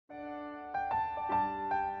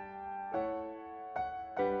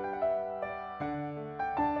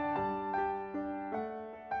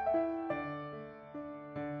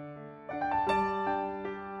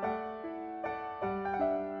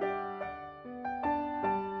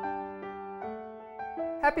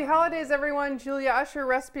Happy holidays, everyone. Julia Usher,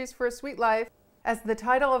 Recipes for a Sweet Life. As the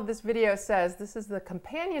title of this video says, this is the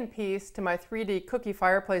companion piece to my 3D cookie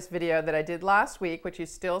fireplace video that I did last week, which you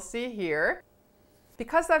still see here.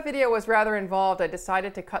 Because that video was rather involved, I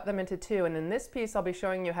decided to cut them into two, and in this piece I'll be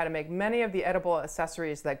showing you how to make many of the edible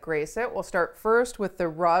accessories that grace it. We'll start first with the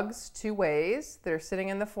rugs two ways. They're sitting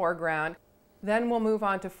in the foreground. Then we'll move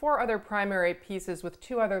on to four other primary pieces with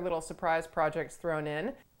two other little surprise projects thrown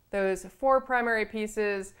in. Those four primary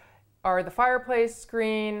pieces are the fireplace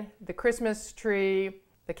screen, the Christmas tree,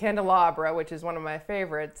 the candelabra, which is one of my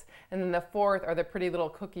favorites, and then the fourth are the pretty little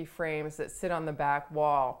cookie frames that sit on the back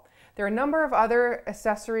wall. There are a number of other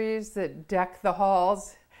accessories that deck the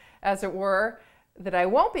halls, as it were, that I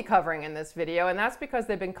won't be covering in this video, and that's because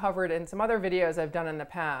they've been covered in some other videos I've done in the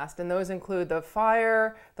past, and those include the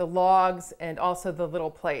fire, the logs, and also the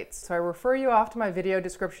little plates. So I refer you off to my video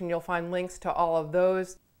description. You'll find links to all of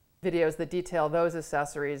those videos that detail those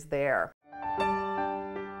accessories there.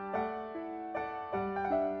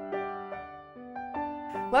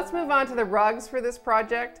 Let's move on to the rugs for this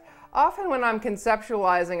project. Often when I'm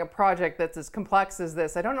conceptualizing a project that's as complex as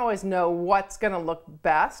this, I don't always know what's going to look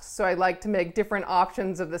best, so I like to make different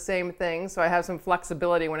options of the same thing so I have some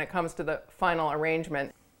flexibility when it comes to the final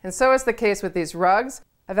arrangement. And so is the case with these rugs.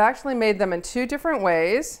 I've actually made them in two different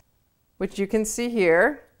ways, which you can see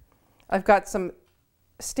here. I've got some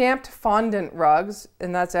stamped fondant rugs,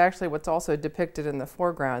 and that's actually what's also depicted in the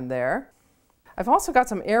foreground there. I've also got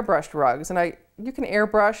some airbrushed rugs, and you can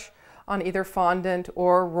airbrush on either fondant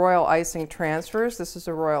or royal icing transfers. This is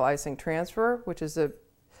a royal icing transfer, which is a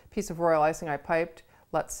piece of royal icing I piped,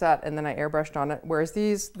 let set, and then I airbrushed on it, whereas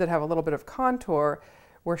these that have a little bit of contour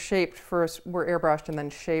were shaped first, were airbrushed and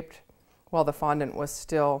then shaped while the fondant was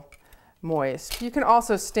still moist. You can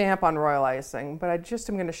also stamp on royal icing, but I'm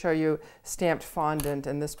going to show you stamped fondant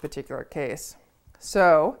in this particular case.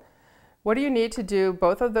 So what do you need to do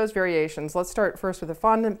both of those variations? Let's start first with the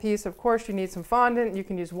fondant piece. Of course, you need some fondant. You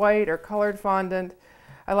can use white or colored fondant.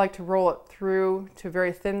 I like to roll it through to a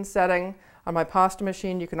very thin setting on my pasta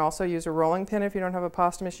machine. You can also use a rolling pin if you don't have a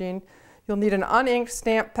pasta machine. You'll need an uninked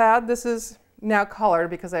stamp pad. This is now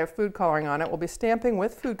colored because I have food coloring on it. We'll be stamping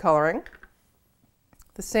with food coloring,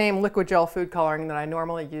 the same liquid gel food coloring that I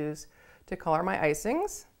normally use to color my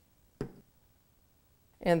icings.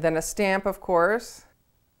 And then a stamp, of course.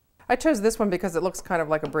 I chose this one because it looks kind of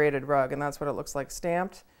like a braided rug, and that's what it looks like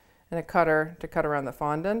stamped, and a cutter to cut around the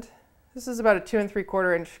fondant. This is about a 2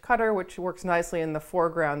 3/4 inch cutter, which works nicely in the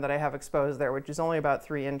foreground that I have exposed there, which is only about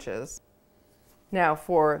 3 inches. Now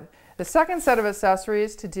for the second set of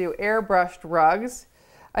accessories to do airbrushed rugs,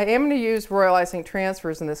 I am going to use royal icing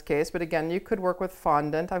transfers in this case, but again, you could work with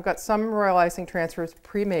fondant. I've got some royal icing transfers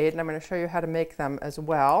pre-made, and I'm going to show you how to make them as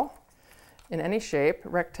well in any shape,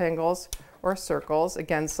 rectangles or circles,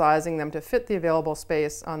 again sizing them to fit the available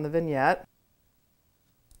space on the vignette.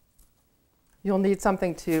 You'll need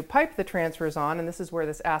something to pipe the transfers on, and this is where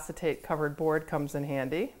this acetate covered board comes in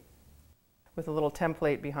handy with a little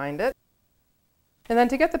template behind it. And then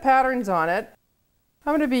to get the patterns on it,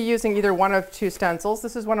 I'm going to be using either one of two stencils.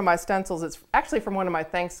 This is one of my stencils. It's actually from one of my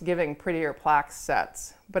Thanksgiving Prettier Plaques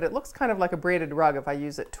sets, but it looks kind of like a braided rug if I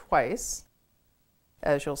use it twice,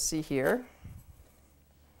 as you'll see here.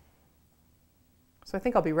 So I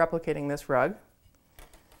think I'll be replicating this rug.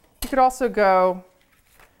 You could also go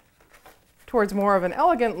towards more of an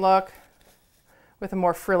elegant look with a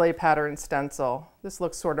more frilly pattern stencil. This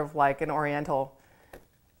looks sort of like an oriental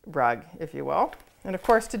rug, if you will. And of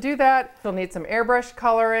course, to do that, you'll need some airbrush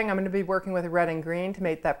coloring. I'm going to be working with red and green to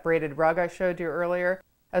make that braided rug I showed you earlier,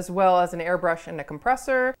 as well as an airbrush and a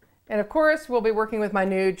compressor. And of course, we'll be working with my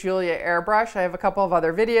new Julia airbrush. I have a couple of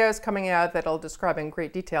other videos coming out that'll describe in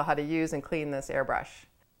great detail how to use and clean this airbrush.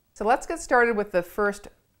 So let's get started with the first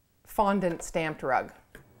fondant stamped rug.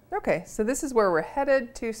 Okay, so this is where we're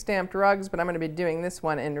headed to stamped rugs, but I'm going to be doing this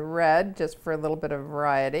one in red just for a little bit of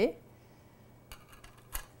variety.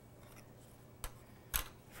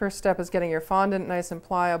 First step is getting your fondant nice and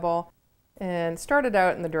pliable, and start it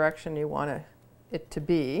out in the direction you want it to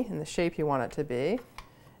be, in the shape you want it to be.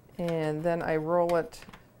 And then I roll it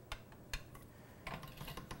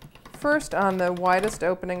first on the widest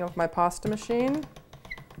opening of my pasta machine,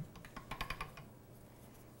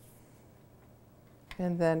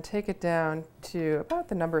 and then take it down to about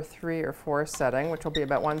the number 3 or 4 setting, which will be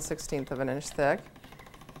about 1/16 of an inch thick.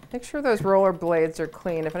 Make sure those roller blades are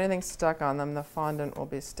clean. If anything's stuck on them, the fondant will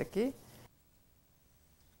be sticky.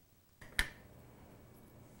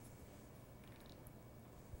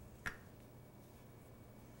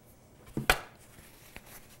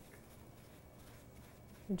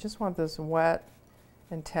 You just want this wet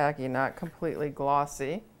and tacky, not completely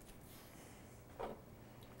glossy.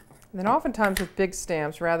 And then oftentimes with big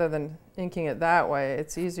stamps, rather than inking it that way,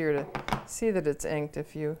 it's easier to see that it's inked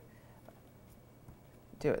if you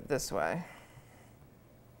do it this way.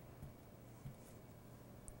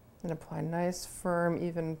 And apply nice, firm,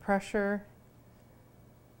 even pressure.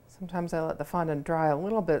 Sometimes I let the fondant dry a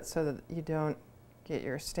little bit so that you don't get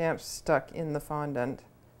your stamps stuck in the fondant.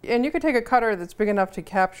 And you could take a cutter that's big enough to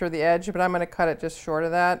capture the edge, but I'm going to cut it just short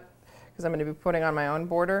of that because I'm going to be putting on my own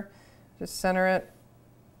border. Just center it.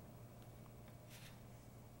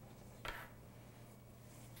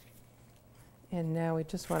 And now we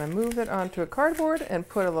just want to move it onto a cardboard and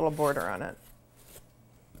put a little border on it.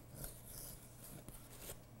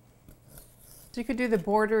 So you could do the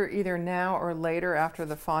border either now or later after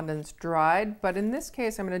the fondant's dried, but in this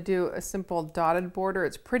case I'm going to do a simple dotted border.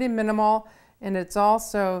 It's pretty minimal and it's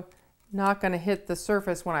also not going to hit the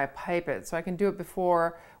surface when I pipe it, so I can do it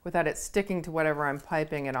before without it sticking to whatever I'm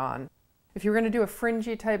piping it on. If you're going to do a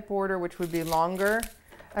fringy type border, which would be longer,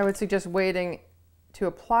 I would suggest waiting to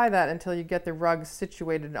apply that until you get the rug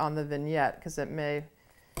situated on the vignette, because it may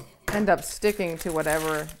end up sticking to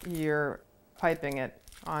whatever you're piping it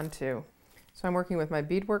onto. So I'm working with my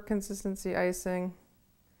beadwork consistency icing,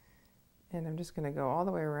 and I'm just going to go all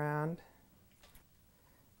the way around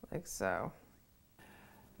like so.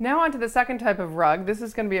 Now on to the second type of rug. This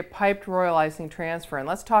is going to be a piped royal icing transfer, and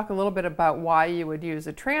let's talk a little bit about why you would use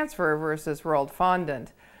a transfer versus rolled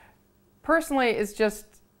fondant. Personally, it's just,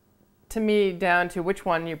 to me, down to which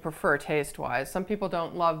one you prefer taste-wise. Some people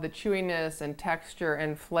don't love the chewiness and texture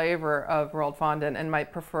and flavor of rolled fondant and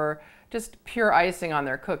might prefer just pure icing on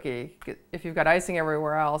their cookie. If you've got icing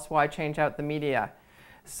everywhere else, why change out the media?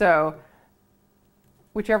 So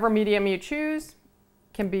whichever medium you choose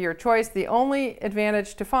can be your choice. The only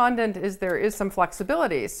advantage to fondant is there is some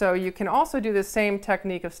flexibility. So you can also do the same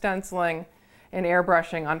technique of stenciling and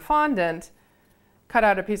airbrushing on fondant, cut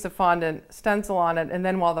out a piece of fondant, stencil on it, and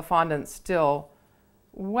then while the fondant's still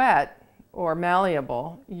wet or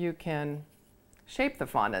malleable, you can shape the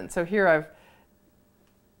fondant. So here I've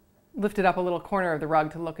lifted up a little corner of the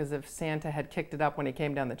rug to look as if Santa had kicked it up when he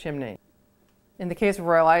came down the chimney. In the case of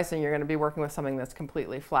royal icing, you're going to be working with something that's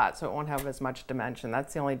completely flat, so it won't have as much dimension.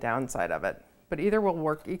 That's the only downside of it. But either will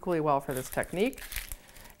work equally well for this technique.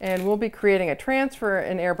 And we'll be creating a transfer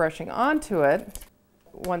and airbrushing onto it.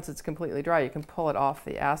 Once it's completely dry, you can pull it off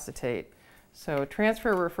the acetate. So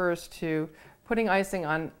transfer refers to putting icing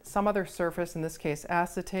on some other surface, in this case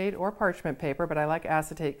acetate or parchment paper, but I like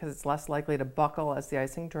acetate because it's less likely to buckle as the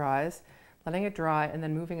icing dries, letting it dry and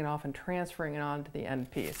then moving it off and transferring it on to the end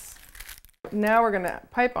piece. Now we're going to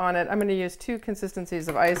pipe on it. I'm going to use two consistencies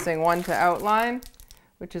of icing, one to outline,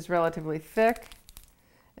 which is relatively thick,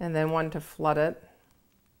 and then one to flood it.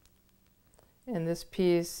 And this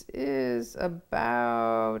piece is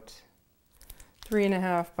about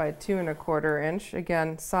 3.5 by 2.25 inch.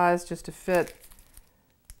 Again, size just to fit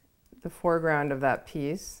the foreground of that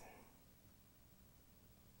piece.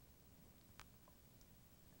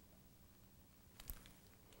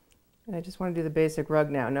 And I just want to do the basic rug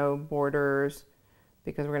now, no borders,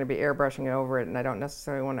 because we're going to be airbrushing over it, and I don't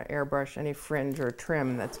necessarily want to airbrush any fringe or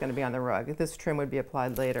trim that's going to be on the rug. This trim would be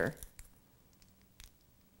applied later.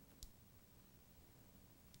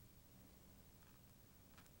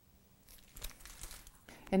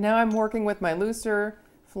 And now I'm working with my looser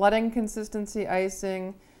flooding consistency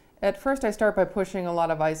icing. At first I start by pushing a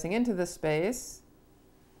lot of icing into the space,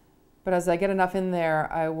 but as I get enough in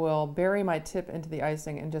there, I will bury my tip into the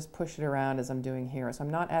icing and just push it around as I'm doing here. So I'm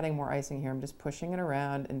not adding more icing here, I'm just pushing it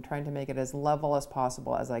around and trying to make it as level as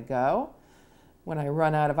possible as I go. When I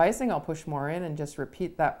run out of icing, I'll push more in and just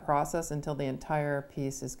repeat that process until the entire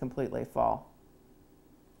piece is completely full.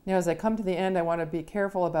 Now as I come to the end, I want to be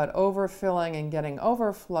careful about overfilling and getting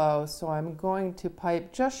overflow, so I'm going to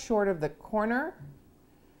pipe just short of the corner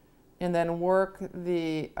and then work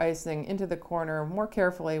the icing into the corner more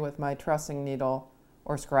carefully with my trussing needle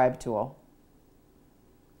or scribe tool,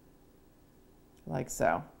 like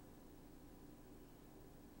so.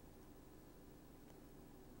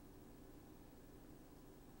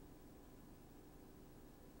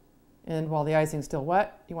 And while the icing's still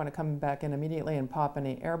wet, you want to come back in immediately and pop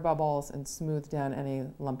any air bubbles and smooth down any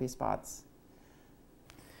lumpy spots.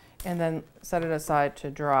 And then set it aside to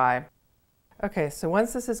dry. Okay, so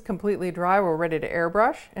once this is completely dry, we're ready to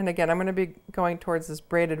airbrush. And again, I'm going to be going towards this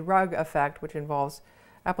braided rug effect, which involves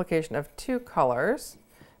application of two colors.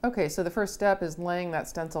 Okay, so the first step is laying that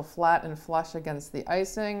stencil flat and flush against the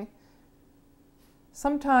icing.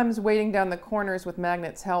 Sometimes weighting down the corners with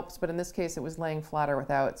magnets helps, but in this case it was laying flat or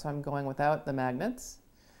without, so I'm going without the magnets.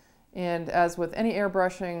 And as with any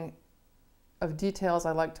airbrushing of details,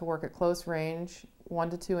 I like to work at close range, 1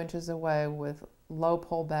 to 2 inches away, with low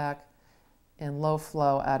pullback and low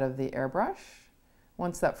flow out of the airbrush.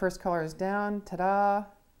 Once that first color is down, ta-da,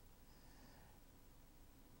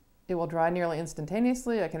 it will dry nearly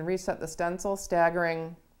instantaneously. I can reset the stencil,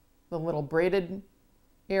 staggering the little braided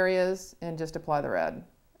areas, and just apply the red.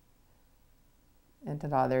 And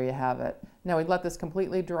ta-da, there you have it. Now we let this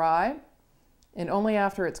completely dry, and only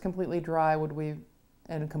after it's completely dry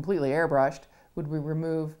and completely airbrushed, would we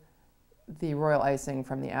remove the royal icing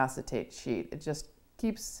from the acetate sheet. It just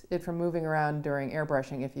keeps it from moving around during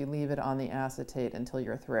airbrushing if you leave it on the acetate until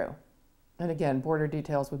you're through. And again, border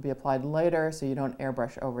details would be applied later so you don't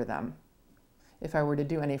airbrush over them. If I were to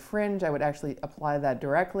do any fringe, I would actually apply that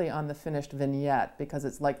directly on the finished vignette because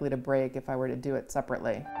it's likely to break if I were to do it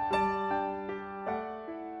separately.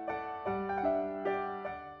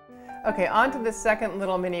 Okay, on to the second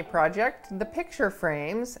little mini project, the picture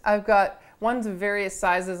frames. I've got ones of various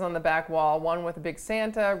sizes on the back wall, one with a big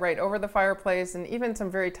Santa right over the fireplace, and even some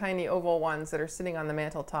very tiny oval ones that are sitting on the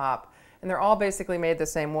mantel top. And they're all basically made the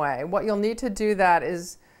same way. What you'll need to do that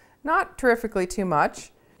is not terrifically too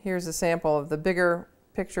much. Here's a sample of the bigger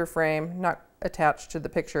picture frame, not attached to the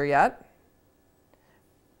picture yet.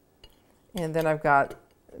 And then I've got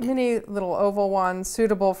mini little oval ones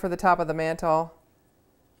suitable for the top of the mantel,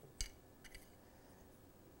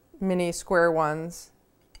 mini square ones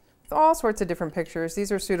with all sorts of different pictures.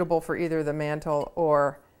 These are suitable for either the mantel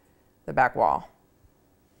or the back wall.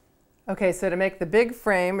 Okay, so to make the big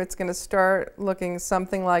frame, it's going to start looking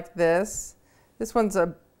something like this. This one's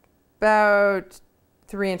about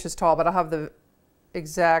 3 inches tall, but I'll have the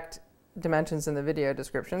exact dimensions in the video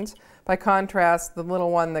descriptions. By contrast, the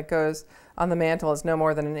little one that goes on the mantel is no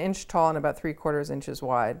more than 1 inch tall and about 3/4 inches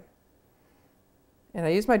wide. And I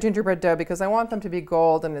use my gingerbread dough because I want them to be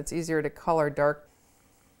gold, and it's easier to color dark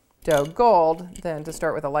dough gold than to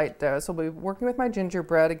start with a light dough. So we'll be working with my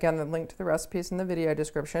gingerbread. Again, the link to the recipe is in the video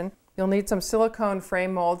description. You'll need some silicone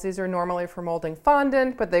frame molds. These are normally for molding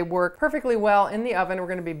fondant, but they work perfectly well in the oven. We're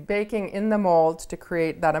going to be baking in the molds to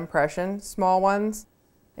create that impression. Small ones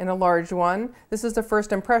and a large one. This is the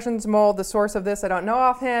first impressions mold. The source of this I don't know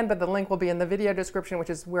offhand, but the link will be in the video description, which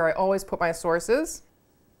is where I always put my sources.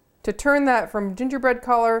 To turn that from gingerbread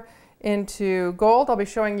color into gold, I'll be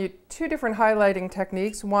showing you 2 different highlighting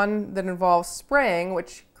techniques. One that involves spraying,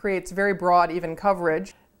 which creates very broad, even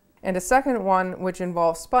coverage, and a second one which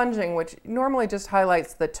involves sponging, which normally just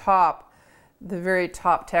highlights the top, the very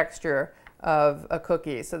top texture of a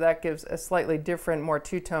cookie. So that gives a slightly different, more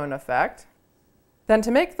two-tone effect. Then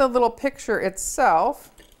to make the little picture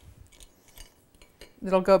itself,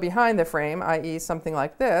 it'll go behind the frame, i.e. something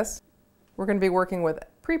like this. We're going to be working with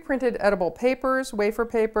pre-printed edible papers, wafer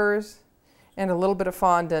papers, and a little bit of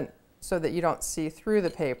fondant so that you don't see through the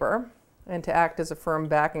paper and to act as a firm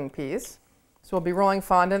backing piece. So we'll be rolling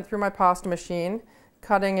fondant through my pasta machine,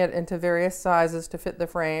 cutting it into various sizes to fit the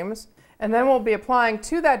frames. And then we'll be applying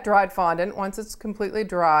to that dried fondant, once it's completely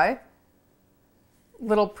dry,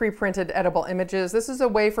 little pre-printed edible images. This is a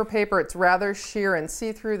wafer paper. It's rather sheer and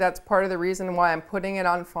see-through. That's part of the reason why I'm putting it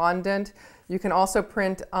on fondant. You can also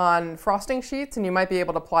print on frosting sheets, and you might be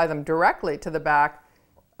able to apply them directly to the back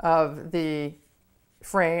of the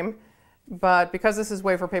frame. But because this is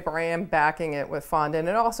wafer paper, I am backing it with fondant.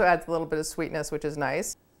 It also adds a little bit of sweetness, which is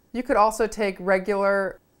nice. You could also take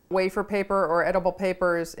regular wafer paper or edible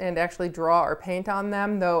papers and actually draw or paint on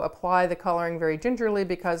them, though apply the coloring very gingerly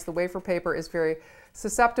because the wafer paper is very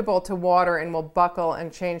susceptible to water and will buckle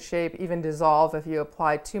and change shape, even dissolve if you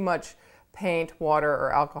apply too much paint, water,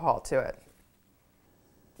 or alcohol to it.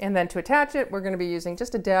 And then to attach it, we're going to be using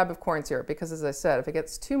just a dab of corn syrup because, as I said, if it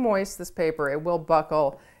gets too moist, this paper, it will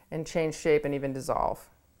buckle and change shape and even dissolve.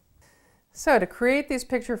 So to create these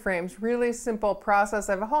picture frames, really simple process.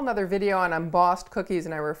 I have a whole nother video on embossed cookies,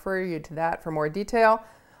 and I refer you to that for more detail.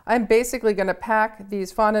 I'm basically going to pack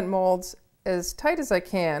these fondant molds as tight as I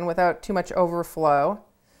can without too much overflow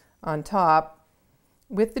on top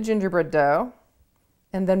with the gingerbread dough,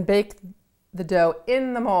 and then bake the dough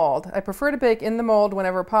in the mold. I prefer to bake in the mold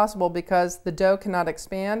whenever possible because the dough cannot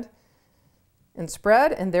expand and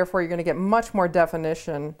spread, and therefore you're going to get much more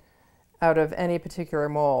definition out of any particular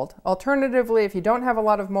mold. Alternatively, if you don't have a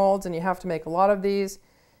lot of molds and you have to make a lot of these,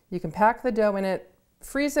 you can pack the dough in it,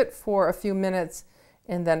 freeze it for a few minutes,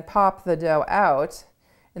 and then pop the dough out,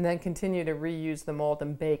 and then continue to reuse the mold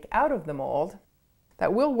and bake out of the mold.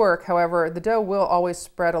 That will work, however, the dough will always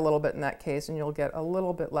spread a little bit in that case, and you'll get a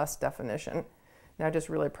little bit less definition. Now just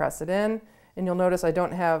really press it in, And you'll notice I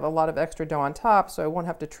don't have a lot of extra dough on top, so I won't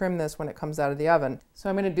have to trim this when it comes out of the oven. So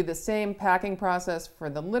I'm going to do the same packing process for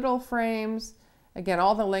the little frames. Again,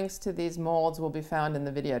 all the links to these molds will be found in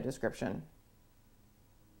the video description.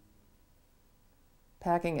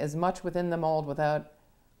 Packing as much within the mold without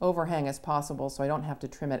overhang as possible so I don't have to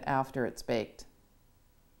trim it after it's baked.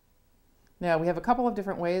 Now we have a couple of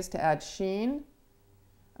different ways to add sheen.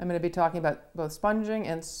 I'm going to be talking about both sponging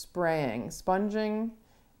and spraying. Sponging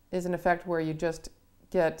is an effect where you just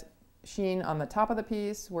get sheen on the top of the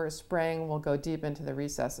piece, whereas spraying will go deep into the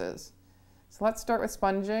recesses. So let's start with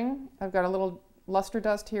sponging. I've got a little luster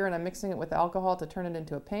dust here and I'm mixing it with alcohol to turn it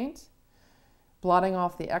into a paint, blotting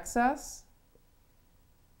off the excess.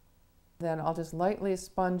 Then I'll just lightly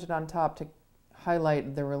sponge it on top to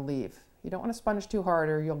highlight the relief. You don't want to sponge too hard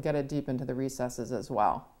or you'll get it deep into the recesses as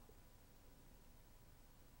well.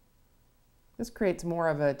 This creates more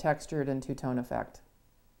of a textured and two-tone effect.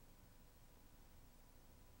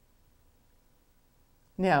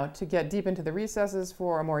 Now, to get deep into the recesses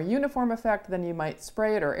for a more uniform effect, then you might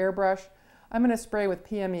spray it or airbrush. I'm going to spray with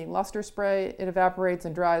PME luster spray. It evaporates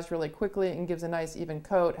and dries really quickly and gives a nice even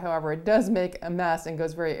coat. However, it does make a mess and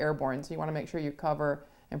goes very airborne, so you want to make sure you cover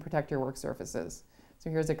and protect your work surfaces. So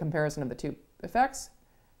here's a comparison of the two effects.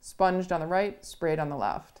 Sponged on the right, sprayed on the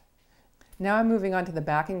left. Now I'm moving on to the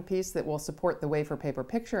backing piece that will support the wafer paper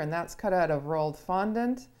picture, and that's cut out of rolled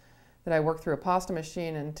fondant that I work through a pasta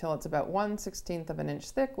machine until it's about 1/16 of an inch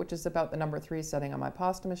thick, which is about the number 3 setting on my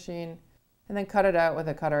pasta machine, and then cut it out with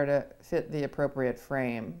a cutter to fit the appropriate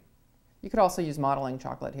frame. You could also use modeling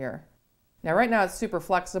chocolate here. Now right now it's super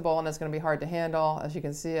flexible and it's going to be hard to handle. As you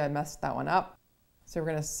can see, I messed that one up. So we're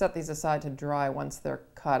going to set these aside to dry once they're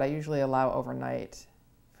cut. I usually allow overnight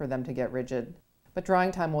for them to get rigid, but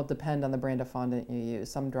drying time will depend on the brand of fondant you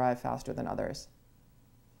use. Some dry faster than others.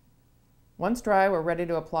 Once dry, we're ready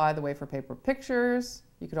to apply the wafer paper pictures.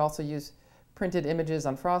 You could also use printed images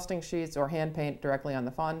on frosting sheets or hand paint directly on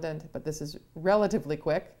the fondant, but this is relatively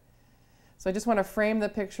quick. So I just want to frame the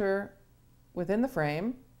picture within the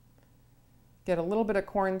frame, get a little bit of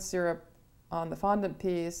corn syrup on the fondant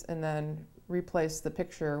piece, and then replace the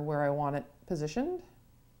picture where I want it positioned.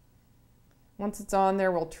 Once it's on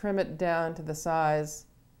there, we'll trim it down to the size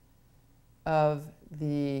of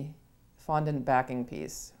the fondant backing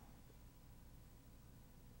piece,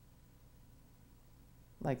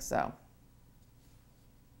 like so.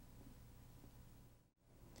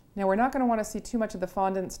 Now we're not going to want to see too much of the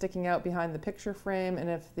fondant sticking out behind the picture frame, and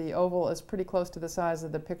if the oval is pretty close to the size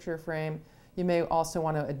of the picture frame, you may also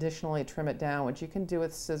want to additionally trim it down, which you can do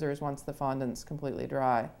with scissors once the fondant's completely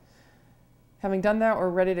dry. Having done that, we're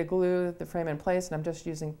ready to glue the frame in place, and I'm just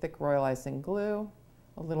using thick royal icing glue,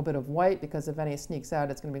 a little bit of white because if any sneaks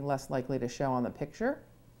out, it's going to be less likely to show on the picture.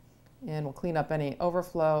 And we'll clean up any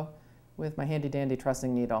overflow with my handy dandy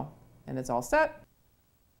trussing needle, and it's all set.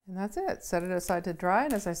 And that's it. Set it aside to dry,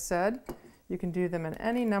 and as I said, you can do them in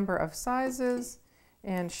any number of sizes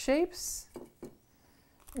and shapes.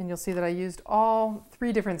 And you'll see that I used all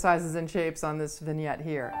 3 different sizes and shapes on this vignette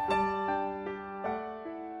here.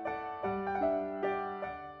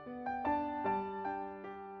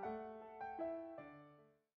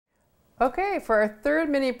 Okay, for our third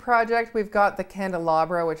mini project, we've got the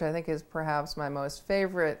candelabra, which I think is perhaps my most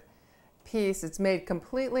favorite piece. It's made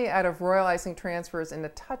completely out of royal icing transfers and a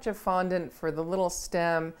touch of fondant for the little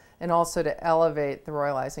stem and also to elevate the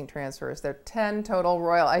royal icing transfers. There are 10 total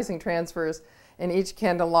royal icing transfers in each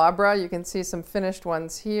candelabra. You can see some finished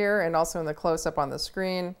ones here and also in the close-up on the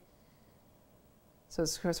screen. So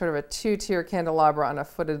it's sort of a 2-tier candelabra on a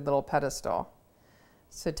footed little pedestal.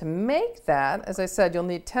 So to make that, as I said, you'll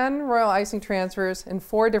need 10 royal icing transfers in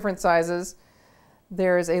 4 different sizes.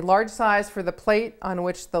 There's a large size for the plate on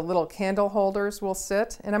which the little candle holders will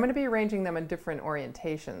sit, and I'm going to be arranging them in different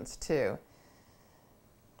orientations too.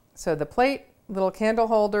 So the plate, little candle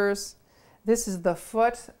holders, this is the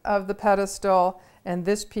foot of the pedestal, and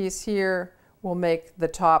this piece here will make the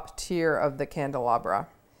top tier of the candelabra.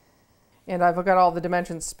 And I've got all the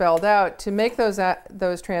dimensions spelled out. To make those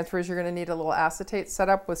transfers, you're going to need a little acetate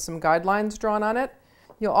setup with some guidelines drawn on it.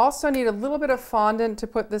 You'll also need a little bit of fondant to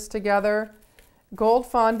put this together. Gold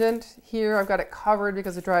fondant here, I've got it covered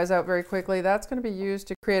because it dries out very quickly. That's going to be used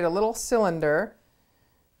to create a little cylinder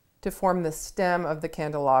to form the stem of the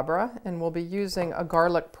candelabra, and we'll be using a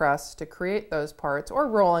garlic press to create those parts, or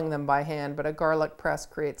rolling them by hand, but a garlic press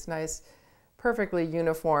creates nice, perfectly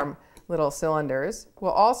uniform little cylinders.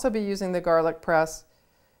 We'll also be using the garlic press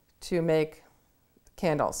to make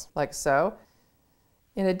candles, like so.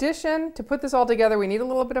 In addition, to put this all together, we need a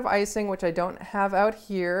little bit of icing, which I don't have out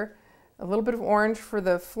here. A little bit of orange for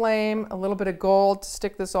the flame, a little bit of gold to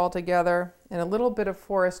stick this all together, and a little bit of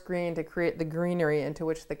forest green to create the greenery into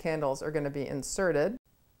which the candles are going to be inserted.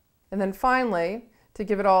 And then finally, to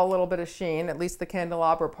give it all a little bit of sheen, at least the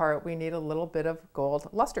candelabra part, we need a little bit of gold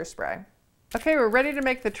luster spray. Okay, we're ready to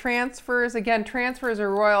make the transfers. Again, transfers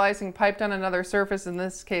are royal icing piped on another surface, in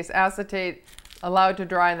this case acetate, allowed to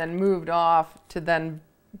dry and then moved off to then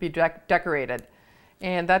be decorated.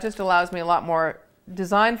 And that just allows me a lot more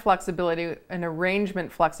design flexibility and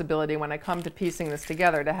arrangement flexibility when I come to piecing this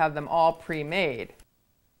together to have them all pre-made.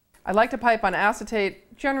 I like to pipe on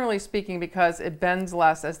acetate, generally speaking, because it bends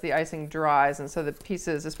less as the icing dries, and so the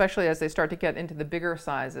pieces, especially as they start to get into the bigger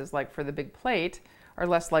sizes, like for the big plate, are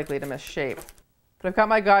less likely to miss shape. But I've got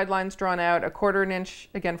my guidelines drawn out, 1/4 inch,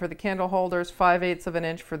 again for the candle holders, 5/8 of an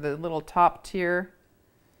inch for the little top tier,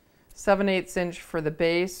 7/8 inch for the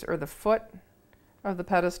base or the foot of the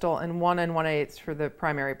pedestal, and 1 1/8 for the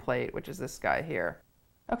primary plate, which is this guy here.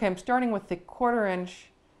 Okay, I'm starting with the 1/4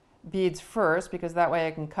 inch beads first, because that way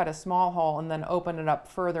I can cut a small hole and then open it up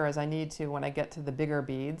further as I need to when I get to the bigger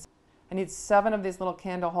beads. I need 7 of these little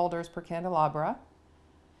candle holders per candelabra,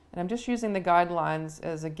 and I'm just using the guidelines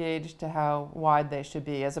as a gauge to how wide they should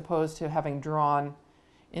be, as opposed to having drawn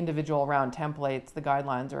individual round templates. The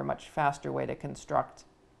guidelines are a much faster way to construct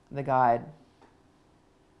the guide.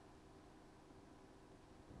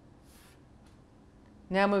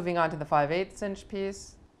 Now moving on to the 5/8 inch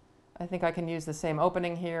piece. I think I can use the same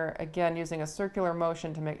opening here, again using a circular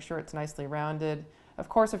motion to make sure it's nicely rounded. Of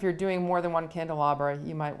course, if you're doing more than one candelabra,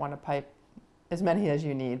 you might want to pipe as many as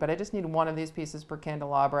you need, but I just need 1 of these pieces per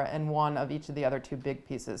candelabra and 1 of each of the other 2 big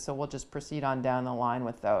pieces, so we'll just proceed on down the line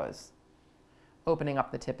with those, opening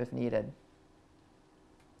up the tip if needed.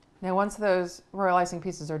 Now once those royal icing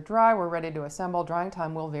pieces are dry, we're ready to assemble. Drying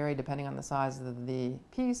time will vary depending on the size of the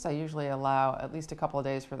piece. I usually allow at least a couple of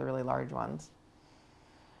days for the really large ones.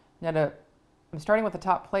 Now I'm starting with the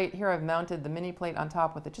top plate. Here I've mounted the mini plate on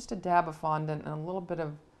top with just a dab of fondant and a little bit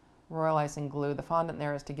of royal icing glue. The fondant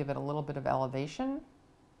there is to give it a little bit of elevation.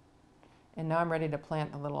 And now I'm ready to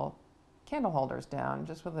plant the little candle holders down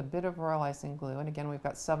just with a bit of royal icing glue. And again, we've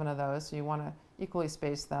got 7 of those, so you want to equally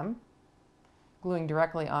space them, gluing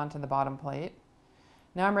directly onto the bottom plate.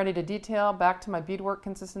 Now I'm ready to detail. Back to my beadwork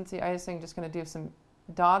consistency icing, just going to do some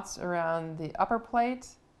dots around the upper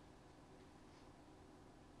plate.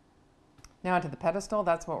 Now onto the pedestal,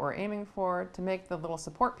 that's what we're aiming for. To make the little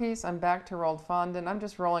support piece, I'm back to rolled fondant. I'm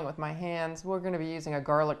just rolling with my hands. We're going to be using a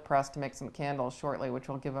garlic press to make some candles shortly, which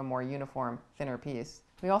will give a more uniform, thinner piece.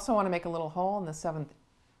 We also want to make a little hole in the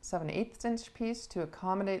 7/8 inch piece to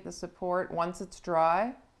accommodate the support once it's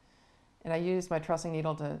dry. And I use my trussing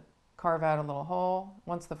needle to carve out a little hole.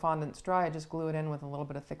 Once the fondant's dry, I just glue it in with a little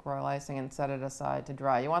bit of thick royal icing and set it aside to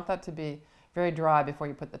dry. You want that to be very dry before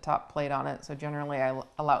you put the top plate on it, so generally I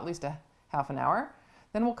allow at least a half an hour.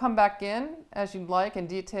 Then we'll come back in as you'd like and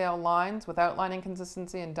detail lines with outlining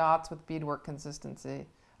consistency and dots with beadwork consistency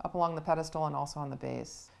up along the pedestal and also on the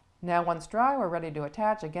base. Now once dry, we're ready to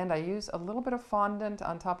attach. Again, I use a little bit of fondant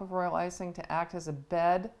on top of royal icing to act as a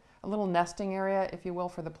bed, a little nesting area, if you will,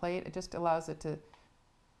 for the plate. It just allows it to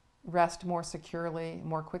rest more securely,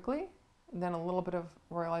 more quickly. And then a little bit of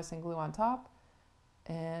royal icing glue on top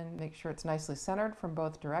and make sure it's nicely centered from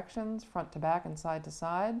both directions, front to back and side to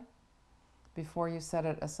side, before you set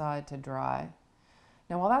it aside to dry.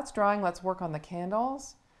 Now while that's drying, let's work on the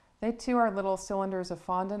candles. They too are little cylinders of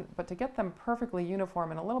fondant, but to get them perfectly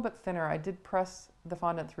uniform and a little bit thinner, I did press the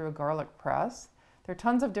fondant through a garlic press. There are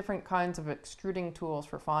tons of different kinds of extruding tools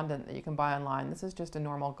for fondant that you can buy online. This is just a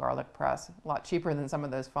normal garlic press, a lot cheaper than some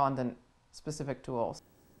of those fondant specific tools.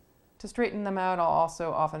 To straighten them out, I'll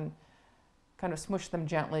also often kind of smush them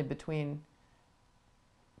gently between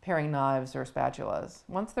paring knives or spatulas.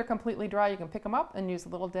 Once they're completely dry, you can pick them up and use a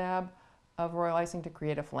little dab of royal icing to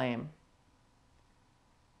create a flame.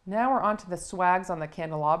 Now we're on to the swags on the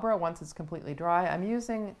candelabra once it's completely dry. I'm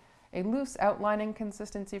using a loose outlining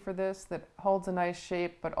consistency for this that holds a nice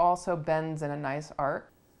shape but also bends in a nice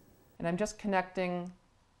arc. And I'm just connecting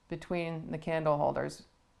between the candle holders,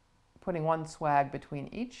 putting 1 swag between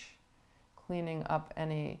each, cleaning up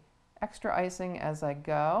any extra icing as I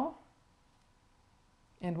go.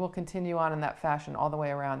 And we'll continue on in that fashion all the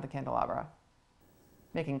way around the candelabra.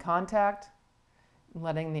 Making contact,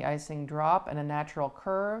 letting the icing drop in a natural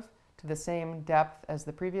curve to the same depth as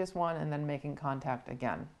the previous one, and then making contact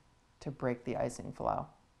again to break the icing flow.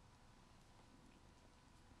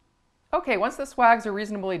 Okay, once the swags are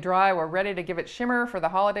reasonably dry, we're ready to give it shimmer for the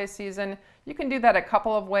holiday season. You can do that a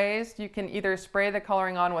couple of ways. You can either spray the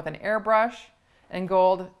coloring on with an airbrush and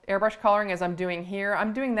gold airbrush coloring as I'm doing here.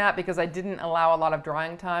 I'm doing that because I didn't allow a lot of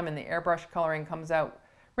drying time and the airbrush coloring comes out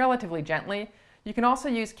relatively gently. You can also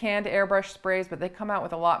use canned airbrush sprays, but they come out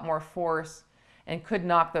with a lot more force and could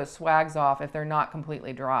knock those swags off if they're not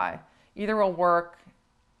completely dry. Either will work.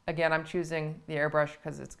 Again, I'm choosing the airbrush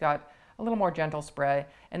because it's got a little more gentle spray.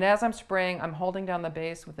 And as I'm spraying, I'm holding down the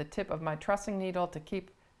base with the tip of my trussing needle to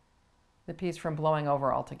keep the piece from blowing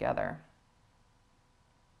over altogether.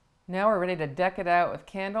 Now we're ready to deck it out with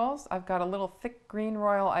candles. I've got a little thick green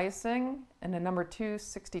royal icing and a number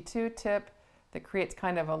 262 tip that creates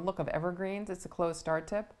kind of a look of evergreens. It's a closed star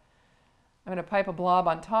tip. I'm going to pipe a blob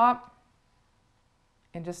on top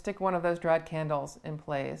and just stick one of those dried candles in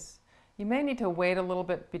place. You may need to wait a little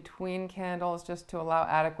bit between candles just to allow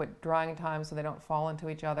adequate drying time so they don't fall into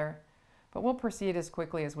each other. But we'll proceed as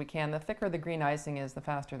quickly as we can. The thicker the green icing is, the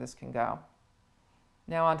faster this can go.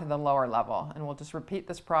 Now onto the lower level, and we'll just repeat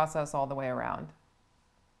this process all the way around.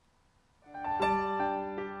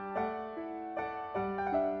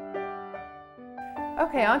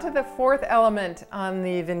 Okay, onto the fourth element on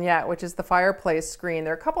the vignette, which is the fireplace screen.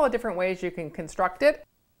 There are a couple of different ways you can construct it.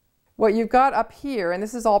 What you've got up here, and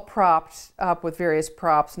this is all propped up with various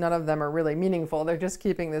props, none of them are really meaningful, they're just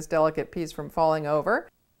keeping this delicate piece from falling over.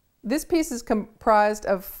 This piece is comprised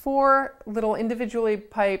of 4 little individually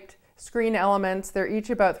piped screen elements. They're each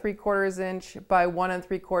about 3/4 inch by 1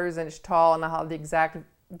 3/4 inch tall, and I'll have the exact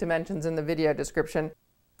dimensions in the video description.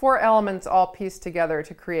 4 elements all pieced together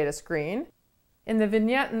to create a screen. In the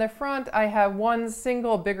vignette in the front, I have 1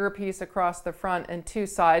 single bigger piece across the front and 2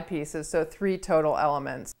 side pieces, so 3 total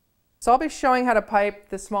elements. So I'll be showing how to pipe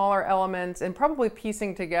the smaller elements and probably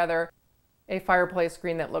piecing together a fireplace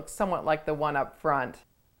screen that looks somewhat like the one up front.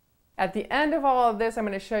 At the end of all of this, I'm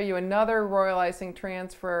going to show you another royal icing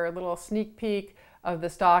transfer, a little sneak peek of the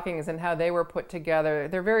stockings and how they were put together.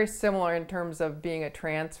 They're very similar in terms of being a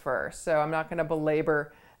transfer, so I'm not going to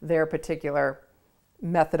belabor their particular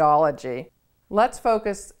methodology. Let's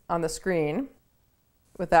focus on the screen.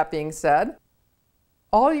 With that being said,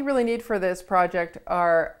 all you really need for this project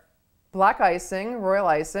are black icing, royal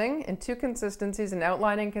icing, in 2 consistencies, an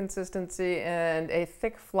outlining consistency and a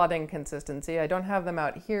thick flooding consistency. I don't have them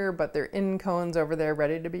out here, but they're in cones over there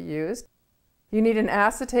ready to be used. You need an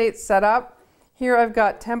acetate setup. Here I've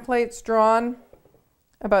got templates drawn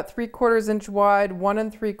about 3/4 inch wide,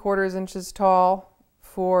 1 3/4 inches tall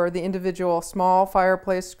for the individual small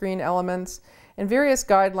fireplace screen elements, and various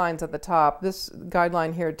guidelines at the top. This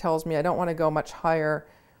guideline here tells me I don't want to go much higher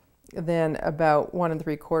than about 1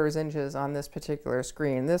 3/4 inches on this particular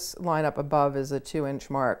screen. This line up above is a 2-inch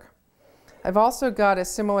mark. I've also got a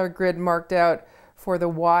similar grid marked out for the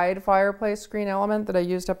wide fireplace screen element that I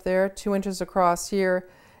used up there, 2 inches across here,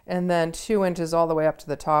 and then 2 inches all the way up to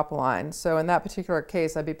the top line. So in that particular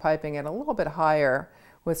case, I'd be piping it a little bit higher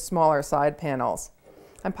with smaller side panels.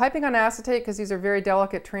 I'm piping on acetate because these are very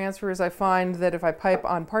delicate transfers. I find that if I pipe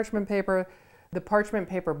on parchment paper, the parchment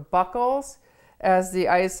paper buckles as the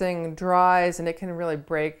icing dries, and it can really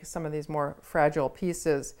break some of these more fragile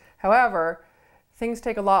pieces. However, things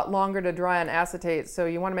take a lot longer to dry on acetate, so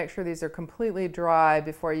you want to make sure these are completely dry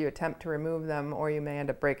before you attempt to remove them, or you may end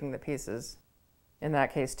up breaking the pieces in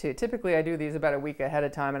that case too. Typically I do these about a week ahead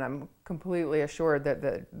of time, and I'm completely assured that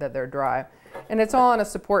they're dry. And it's all on a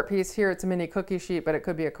support piece here. It's a mini cookie sheet, but it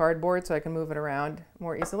could be a cardboard, so I can move it around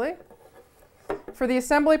more easily. For the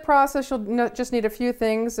assembly process, you'll just need a few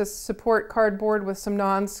things: a support cardboard with some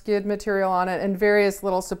non-skid material on it and various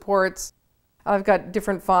little supports. I've got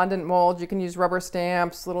different fondant molds. You can use rubber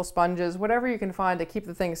stamps, little sponges, whatever you can find to keep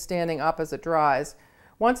the thing standing up as it dries.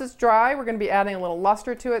 Once it's dry, we're going to be adding a little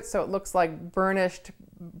luster to it so it looks like burnished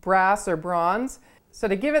brass or bronze. So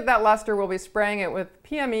to give it that luster, we'll be spraying it with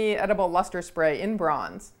PME edible luster spray in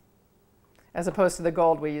bronze, as opposed to the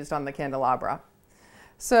gold we used on the candelabra.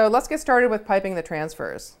 So let's get started with piping the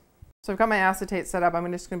transfers. So I've got my acetate set up.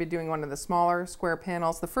 I'm just going to be doing one of the smaller square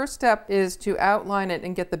panels. The first step is to outline it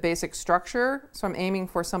and get the basic structure. So I'm aiming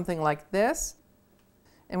for something like this.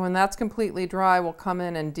 And when that's completely dry, we'll come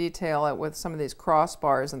in and detail it with some of these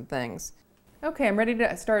crossbars and things. Okay, I'm ready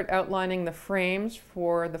to start outlining the frames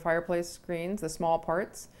for the fireplace screens, the small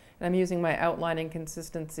parts. And I'm using my outlining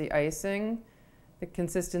consistency icing. The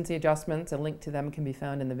consistency adjustments, a link to them can be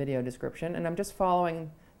found in the video description. And I'm just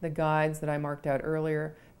following the guides that I marked out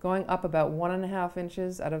earlier, going up about 1.5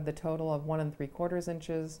 inches out of the total of 1 3/4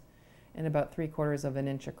 inches and about 3/4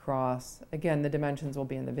 inch across. Again, the dimensions will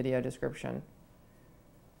be in the video description.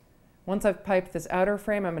 Once I've piped this outer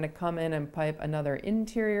frame, I'm going to come in and pipe another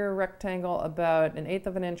interior rectangle about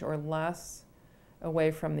 1/8 inch or less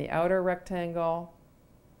away from the outer rectangle.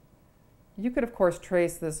 You could, of course,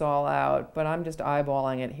 trace this all out, but I'm just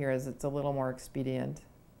eyeballing it here as it's a little more expedient.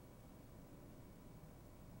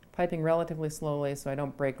 Piping relatively slowly so I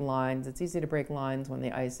don't break lines. It's easy to break lines when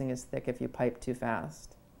the icing is thick if you pipe too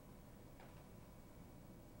fast.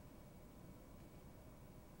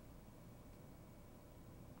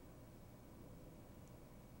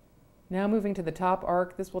 Now moving to the top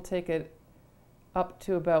arc, this will take it up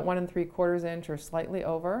to about 1 3/4 inch or slightly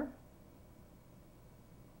over.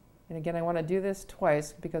 And again, I want to do this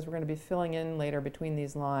twice because we're going to be filling in later between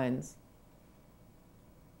these lines.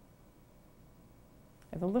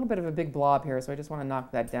 I have a little bit of a big blob here, so I just want to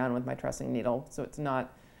knock that down with my trussing needle so it's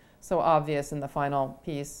not so obvious in the final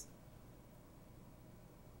piece.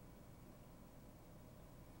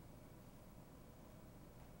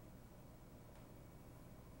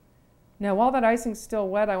 Now, while that icing's still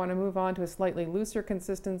wet, I want to move on to a slightly looser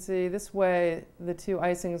consistency. This way, the two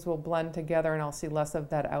icings will blend together and I'll see less of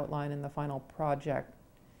that outline in the final project,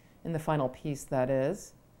 in the final piece, that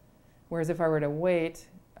is. Whereas if I were to wait,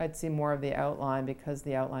 I'd see more of the outline because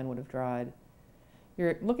the outline would have dried.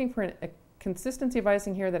 You're looking for a consistency of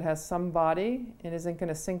icing here that has some body and isn't going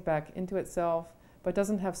to sink back into itself, but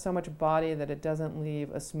doesn't have so much body that it doesn't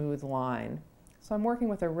leave a smooth line. So I'm working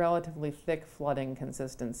with a relatively thick flooding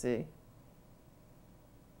consistency.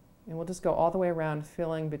 And we'll just go all the way around,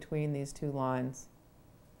 filling between these two lines.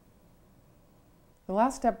 The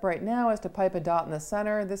last step right now is to pipe a dot in the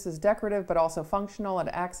center. This is decorative but also functional. It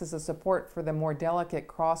acts as a support for the more delicate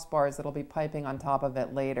crossbars that will be piping on top of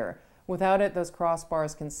it later. Without it, those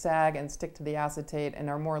crossbars can sag and stick to the acetate and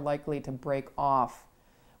are more likely to break off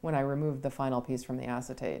when I remove the final piece from the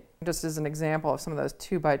acetate. Just as an example of some of those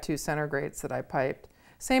 2x2 center grates that I piped.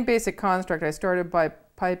 Same basic construct. I started by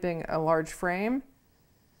piping a large frame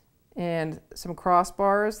and some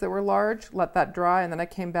crossbars that were large, let that dry, and then I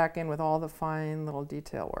came back in with all the fine little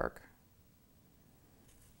detail work.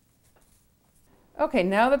 Okay,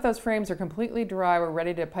 now that those frames are completely dry, we're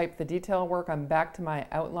ready to pipe the detail work. I'm back to my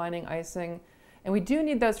outlining icing. And we do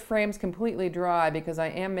need those frames completely dry because I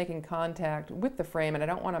am making contact with the frame and I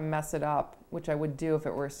don't want to mess it up, which I would do if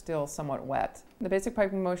it were still somewhat wet. The basic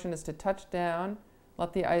piping motion is to touch down,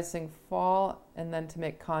 let the icing fall, and then to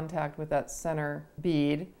make contact with that center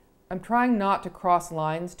bead. I'm trying not to cross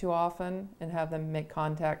lines too often and have them make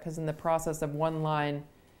contact because in the process of one line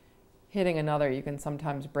hitting another, you can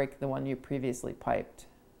sometimes break the one you previously piped.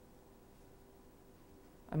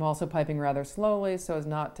 I'm also piping rather slowly so as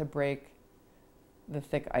not to break the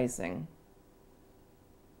thick icing.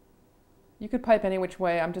 You could pipe any which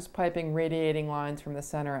way. I'm just piping radiating lines from the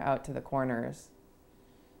center out to the corners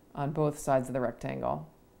on both sides of the rectangle.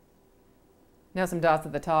 Now some dots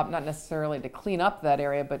at the top, not necessarily to clean up that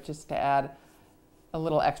area, but just to add a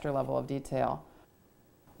little extra level of detail.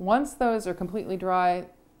 Once those are completely dry,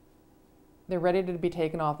 they're ready to be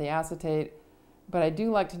taken off the acetate, but I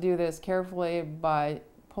do like to do this carefully by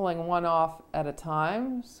pulling one off at a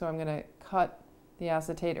time. So I'm going to cut the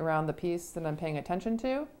acetate around the piece that I'm paying attention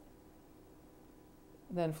to,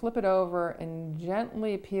 then flip it over and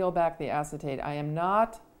gently peel back the acetate. I am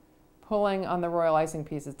not pulling on the royal icing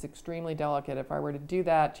piece. It's extremely delicate. If I were to do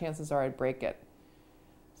that, chances are I'd break it.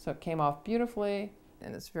 So it came off beautifully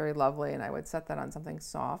and it's very lovely, and I would set that on something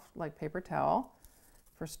soft like paper towel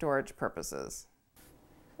for storage purposes.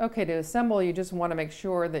 Okay, to assemble, you just want to make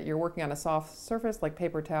sure that you're working on a soft surface like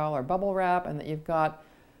paper towel or bubble wrap, and that you've got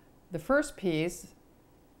the first piece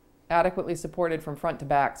adequately supported from front to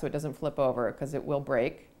back so it doesn't flip over because it will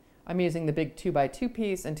break. I'm using the big 2x2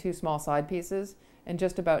 piece and 2 small side pieces and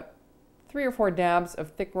just about 3 or 4 dabs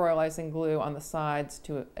of thick royal icing glue on the sides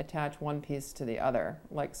to attach one piece to the other,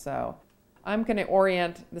 like so. I'm going to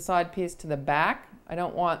orient the side piece to the back. I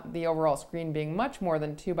don't want the overall screen being much more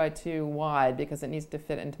than 2x2 wide because it needs to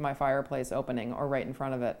fit into my fireplace opening or right in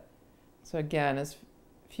front of it. So again, as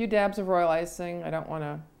few dabs of royal icing. I don't want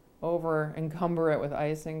to over encumber it with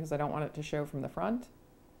icing because I don't want it to show from the front.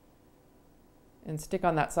 And stick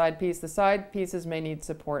on that side piece. The side pieces may need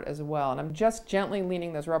support as well. And I'm just gently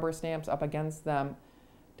leaning those rubber stamps up against them.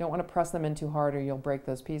 Don't want to press them in too hard or you'll break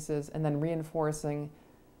those pieces. And then reinforcing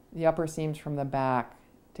the upper seams from the back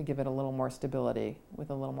to give it a little more stability with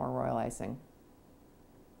a little more royal icing.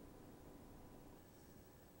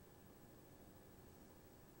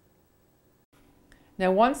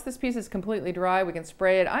 Now once this piece is completely dry, we can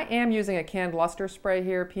spray it. I am using a canned luster spray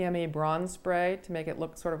here, PME bronze spray, to make it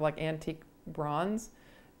look sort of like antique bronze.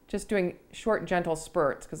 Just doing short, gentle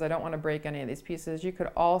spurts because I don't want to break any of these pieces. You could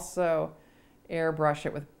also airbrush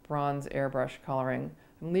it with bronze airbrush coloring.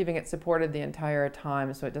 I'm leaving it supported the entire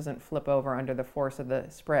time so it doesn't flip over under the force of the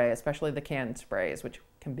spray, especially the canned sprays, which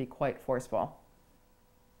can be quite forceful.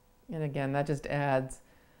 And again, that just adds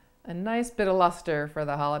a nice bit of luster for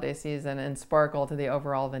the holiday season and sparkle to the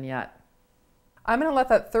overall vignette. I'm going to let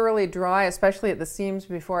that thoroughly dry, especially at the seams,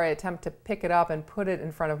 before I attempt to pick it up and put it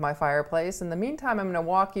in front of my fireplace. In the meantime, I'm going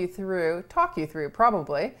to talk you through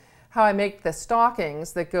probably, how I make the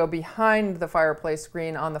stockings that go behind the fireplace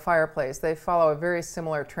screen on the fireplace. They follow a very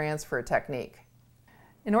similar transfer technique.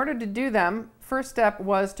 In order to do them, first step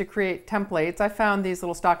was to create templates. I found these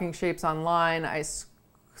little stocking shapes online. I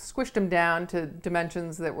squished them down to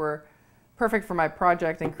dimensions that were perfect for my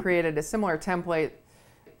project and created a similar template.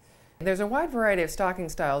 There's a wide variety of stocking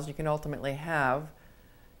styles you can ultimately have,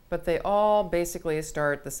 but they all basically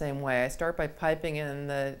start the same way. I start by piping in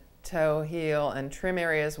the toe, heel, and trim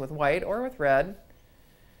areas with white or with red.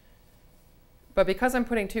 But because I'm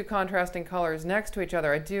putting two contrasting colors next to each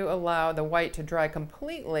other, I do allow the white to dry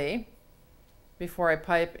completely before I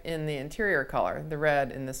pipe in the interior color, the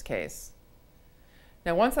red in this case.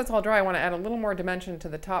 Now once that's all dry, I want to add a little more dimension to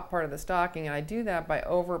the top part of the stocking, and I do that by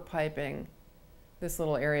over-piping this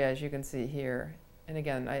little area, as you can see here. And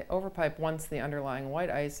again, I overpipe once the underlying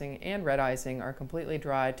white icing and red icing are completely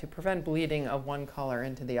dry to prevent bleeding of one color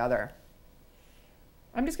into the other.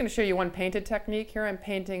 I'm just going to show you one painted technique. Here I'm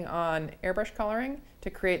painting on airbrush coloring to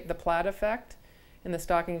create the plaid effect in the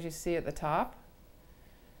stockings you see at the top.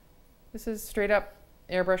 This is straight up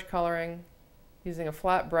airbrush coloring using a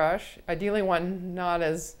flat brush, ideally one not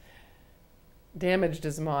as damaged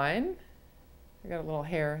as mine. I got a little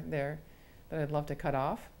hair there that I'd love to cut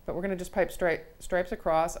off. But we're going to just pipe stripes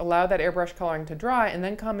across, allow that airbrush coloring to dry, and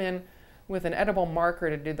then come in with an edible marker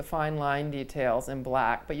to do the fine line details in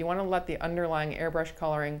black. But you want to let the underlying airbrush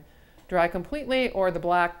coloring dry completely, or the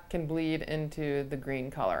black can bleed into the green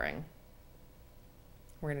coloring.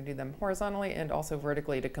 We're going to do them horizontally and also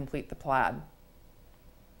vertically to complete the plaid.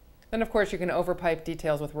 Then of course you can overpipe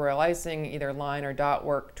details with royal icing, either line or dot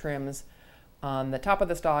work trims on the top of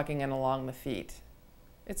the stocking and along the feet.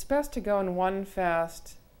 It's best to go in one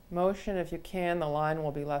fast motion. If you can, the line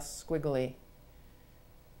will be less squiggly.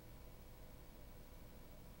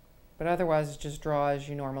 But otherwise, just draw as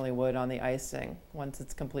you normally would on the icing once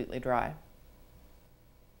it's completely dry.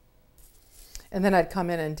 And then I'd come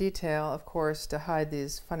in and detail, of course, to hide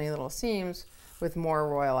these funny little seams with more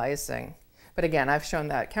royal icing. But again, I've shown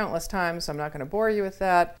that countless times, so I'm not going to bore you with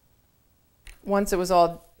that. Once it was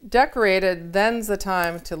all decorated, then's the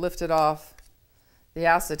time to lift it off the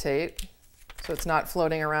acetate so it's not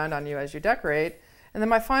floating around on you as you decorate. And then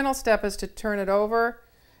my final step is to turn it over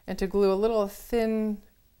and to glue a little thin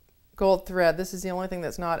gold thread. This is the only thing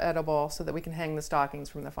that's not edible, so that we can hang the stockings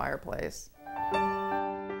from the fireplace.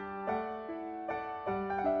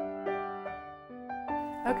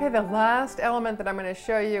 Okay, the last element that I'm going to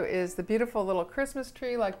show you is the beautiful little Christmas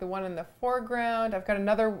tree like the one in the foreground. I've got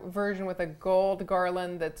another version with a gold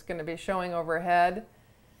garland that's going to be showing overhead.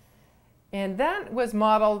 And that was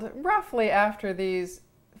modeled roughly after these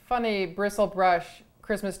funny bristle brush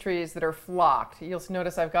Christmas trees that are flocked. You'll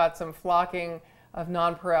notice I've got some flocking of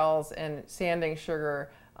nonpareils and sanding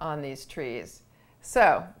sugar on these trees.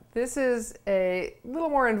 So this is a little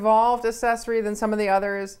more involved accessory than some of the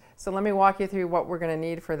others, so let me walk you through what we're going to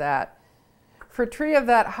need for that. For a tree of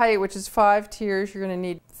that height, which is 5 tiers, you're going to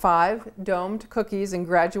need 5 domed cookies in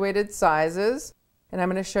graduated sizes. And I'm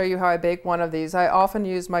going to show you how I bake one of these. I often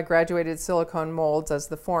use my graduated silicone molds as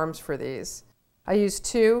the forms for these. I use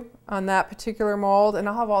 2 on that particular mold, and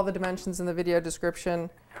I'll have all the dimensions in the video description.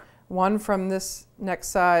 1 from this next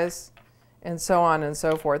size, and so on and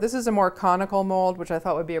so forth. This is a more conical mold, which I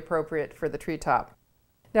thought would be appropriate for the treetop.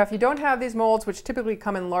 Now, if you don't have these molds, which typically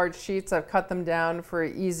come in large sheets, I've cut them down for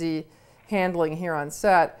easy handling here on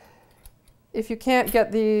set. If you can't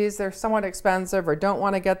get these, they're somewhat expensive, or don't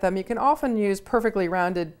want to get them, you can often use perfectly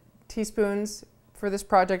rounded teaspoons for this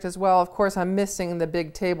project as well. Of course, I'm missing the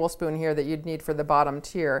big tablespoon here that you'd need for the bottom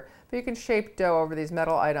tier, but you can shape dough over these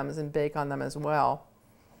metal items and bake on them as well.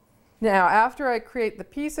 Now, after I create the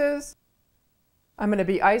pieces, I'm going to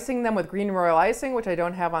be icing them with green royal icing, which I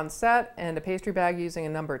don't have on set, and a pastry bag using a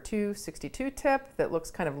number 262 tip that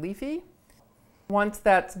looks kind of leafy. Once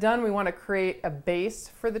that's done, we want to create a base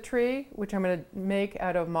for the tree, which I'm going to make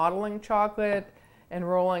out of modeling chocolate and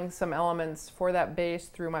rolling some elements for that base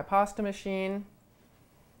through my pasta machine.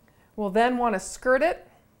 We'll then want to skirt it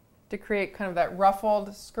to create kind of that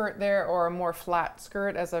ruffled skirt there, or a more flat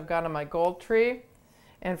skirt as I've got on my gold tree.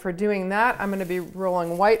 And for doing that, I'm going to be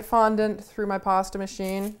rolling white fondant through my pasta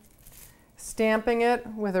machine, stamping it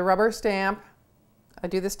with a rubber stamp. I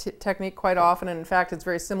do this technique quite often, and in fact it's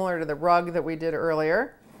very similar to the rug that we did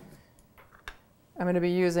earlier. I'm going to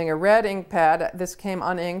be using a red ink pad. This came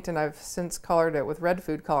uninked and I've since colored it with red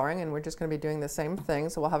food coloring, and we're just going to be doing the same thing.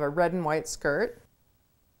 So we'll have a red and white skirt.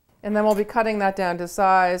 And then we'll be cutting that down to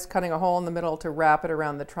size, cutting a hole in the middle to wrap it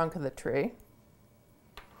around the trunk of the tree.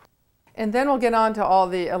 And then we'll get on to all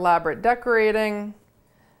the elaborate decorating,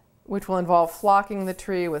 which will involve flocking the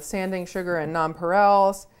tree with sanding sugar and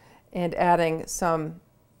nonpareils and adding some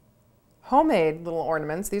homemade little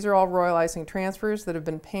ornaments. These are all royal icing transfers that have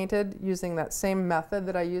been painted using that same method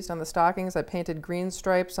that I used on the stockings. I painted green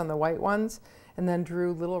stripes on the white ones and then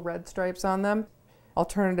drew little red stripes on them.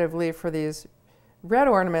 Alternatively, for these red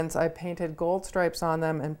ornaments, I painted gold stripes on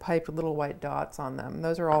them and piped little white dots on them.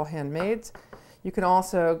 Those are all handmade. You can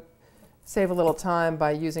also save a little time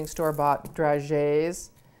by using store-bought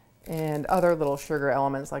dragées and other little sugar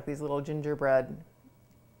elements like these little gingerbread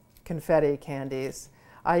confetti candies.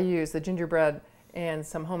 I use the gingerbread and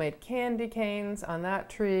some homemade candy canes on that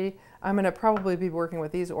tree. I'm going to probably be working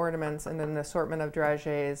with these ornaments and an assortment of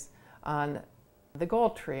dragées on the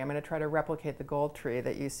gold tree. I'm going to try to replicate the gold tree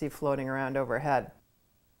that you see floating around overhead.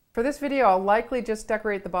 For this video, I'll likely just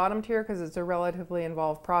decorate the bottom tier because it's a relatively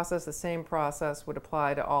involved process. The same process would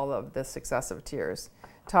apply to all of the successive tiers.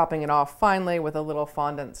 Topping it off finally with a little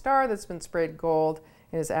fondant star that's been sprayed gold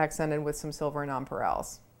and is accented with some silver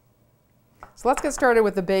nonpareils. So let's get started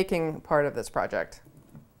with the baking part of this project.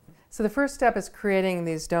 So the first step is creating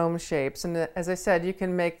these dome shapes, and as I said, you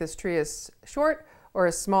can make this tree as short or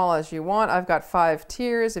as small as you want. I've got 5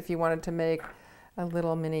 tiers. If you wanted to make a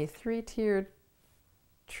little mini 3-tiered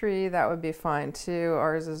tree, that would be fine too.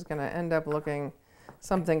 Ours is going to end up looking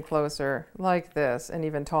something closer like this, and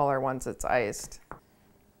even taller once it's iced.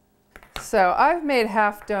 So I've made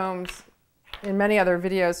half domes in many other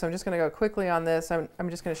videos, so I'm just going to go quickly on this. I'm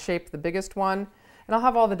just going to shape the biggest one, and I'll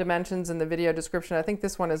have all the dimensions in the video description. I think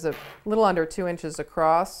this one is a little under 2 inches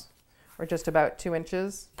across, or just about 2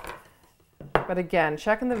 inches. But again,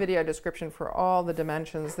 check in the video description for all the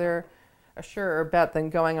dimensions. They're a surer bet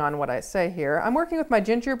than going on what I say here. I'm working with my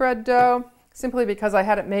gingerbread dough simply because I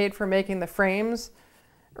had it made for making the frames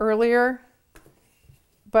earlier.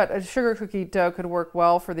 But a sugar cookie dough could work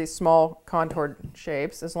well for these small contoured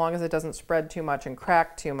shapes as long as it doesn't spread too much and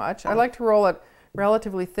crack too much. I like to roll it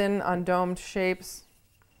relatively thin on domed shapes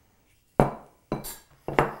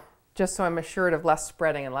just so I'm assured of less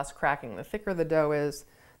spreading and less cracking. The thicker the dough is,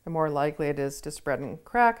 the more likely it is to spread and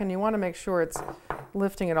crack, and you want to make sure it's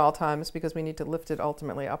lifting at all times because we need to lift it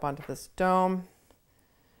ultimately up onto this dome.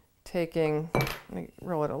 Let me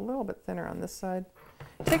roll it a little bit thinner on this side.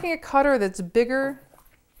 Taking a cutter that's bigger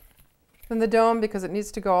than the dome because it needs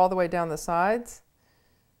to go all the way down the sides.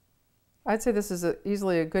 I'd say this is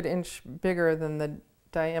easily a good inch bigger than the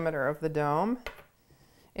diameter of the dome,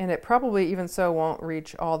 and it probably even so won't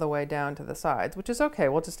reach all the way down to the sides, which is okay.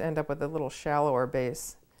 We'll just end up with a little shallower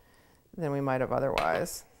base than we might have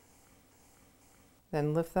otherwise.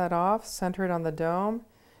 Then lift that off, center it on the dome,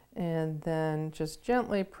 and then just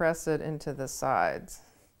gently press it into the sides.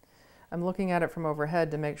 I'm looking at it from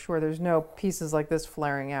overhead to make sure there's no pieces like this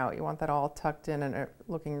flaring out. You want that all tucked in and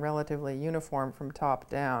looking relatively uniform from top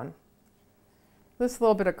down. This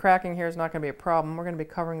little bit of cracking here is not going to be a problem. We're going to be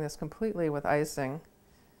covering this completely with icing.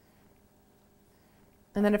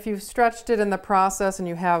 And then if you've stretched it in the process and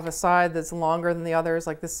you have a side that's longer than the others,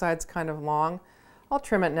 like this side's kind of long, I'll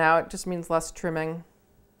trim it now. It just means less trimming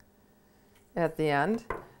at the end.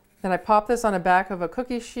 Then I pop this on the back of a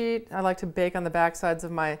cookie sheet. I like to bake on the back sides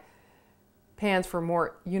of my pans for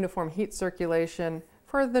more uniform heat circulation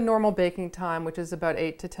for the normal baking time, which is about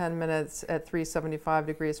 8 to 10 minutes at 375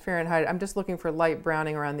 degrees Fahrenheit. I'm just looking for light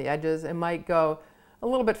browning around the edges. It might go a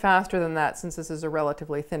little bit faster than that since this is a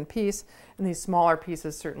relatively thin piece, and these smaller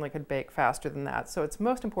pieces certainly could bake faster than that. So it's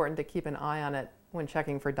most important to keep an eye on it when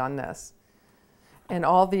checking for doneness. And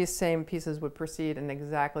all these same pieces would proceed in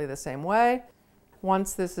exactly the same way.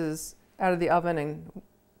 Once this is out of the oven and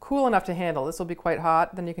cool enough to handle, this will be quite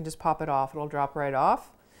hot, then you can just pop it off. It'll drop right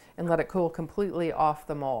off and let it cool completely off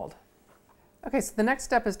the mold. Okay, so the next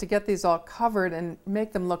step is to get these all covered and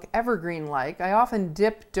make them look evergreen-like. I often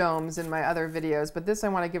dip domes in my other videos, but this I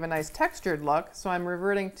want to give a nice textured look, so I'm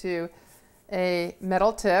reverting to a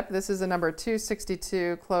metal tip. This is a number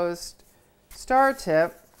 262 closed star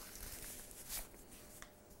tip.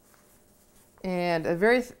 And a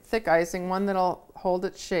very thick icing, one that'll hold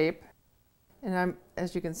its shape. And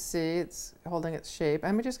as you can see, it's holding its shape.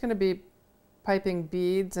 I'm just going to be piping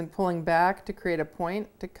beads and pulling back to create a point,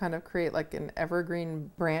 to kind of create like an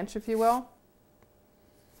evergreen branch, if you will.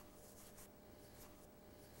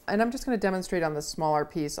 And I'm just going to demonstrate on the smaller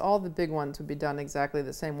piece. All the big ones would be done exactly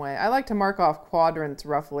the same way. I like to mark off quadrants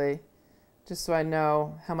roughly, just so I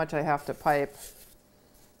know how much I have to pipe.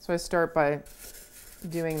 So I start by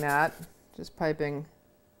doing that, just piping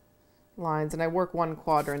lines, and I work one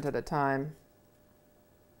quadrant at a time.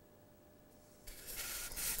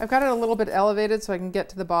 I've got it a little bit elevated so I can get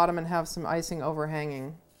to the bottom and have some icing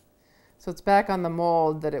overhanging. So it's back on the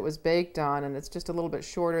mold that it was baked on, and it's just a little bit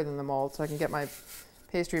shorter than the mold, so I can get my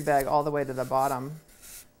pastry bag all the way to the bottom.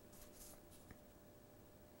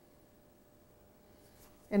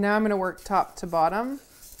 And now I'm going to work top to bottom,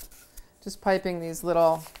 just piping these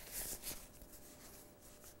that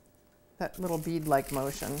little bead-like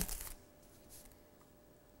motion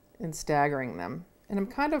and staggering them. And I'm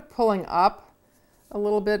kind of pulling up a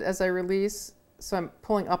little bit as I release, so I'm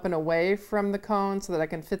pulling up and away from the cone so that I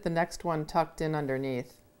can fit the next one tucked in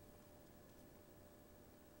underneath.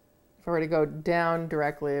 If I were to go down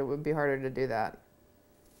directly, it would be harder to do that.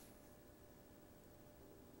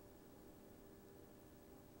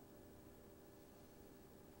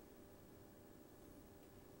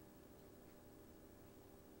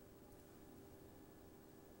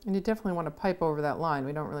 And you definitely want to pipe over that line.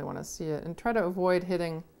 We don't really want to see it. And try to avoid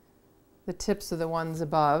hitting the tips of the ones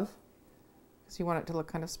above, because you want it to look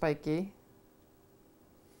kind of spiky.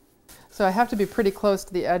 So I have to be pretty close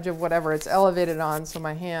to the edge of whatever it's elevated on so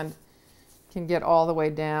my hand can get all the way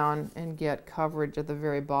down and get coverage at the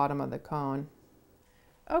very bottom of the cone.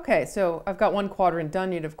 Okay, so I've got one quadrant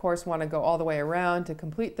done. You'd of course want to go all the way around to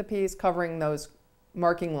complete the piece, covering those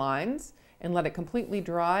marking lines, and let it completely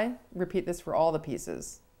dry. Repeat this for all the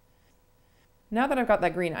pieces. Now that I've got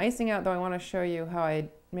that green icing out, though, I want to show you how I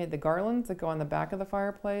made the garlands that go on the back of the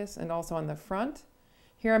fireplace and also on the front.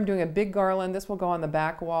 Here I'm doing a big garland. This will go on the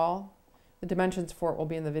back wall. The dimensions for it will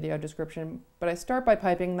be in the video description, but I start by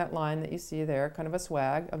piping that line that you see there, kind of a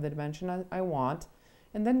swag of the dimension I want,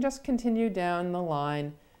 and then just continue down the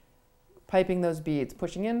line, piping those beads,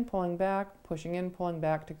 pushing in, pulling back, pushing in, pulling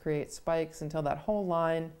back to create spikes until that whole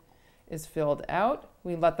line is filled out.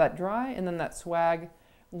 We let that dry, and then that swag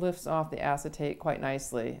lifts off the acetate quite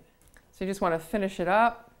nicely. So you just want to finish it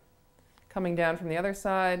up, coming down from the other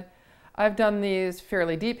side. I've done these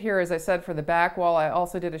fairly deep here, as I said, for the back wall. I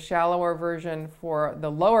also did a shallower version for the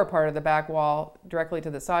lower part of the back wall, directly to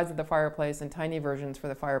the sides of the fireplace, and tiny versions for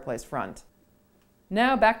the fireplace front.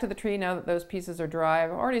 Now back to the tree, now that those pieces are dry.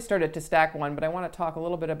 I've already started to stack one, but I want to talk a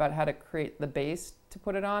little bit about how to create the base to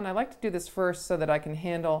put it on. I like to do this first so that I can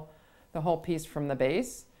handle the whole piece from the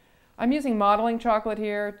base. I'm using modeling chocolate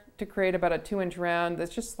here to create about a 2-inch round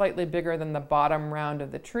that's just slightly bigger than the bottom round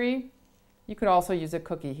of the tree. You could also use a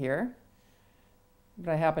cookie here,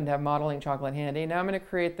 but I happen to have modeling chocolate handy. Now I'm going to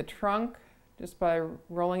create the trunk just by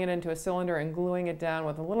rolling it into a cylinder and gluing it down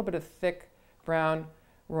with a little bit of thick brown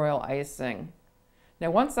royal icing. Now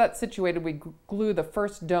once that's situated, we glue the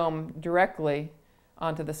first dome directly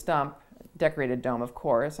onto the stump, decorated dome of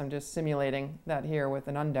course. I'm just simulating that here with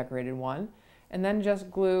an undecorated one. And then just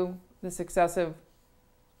glue the successive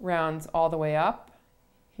rounds all the way up.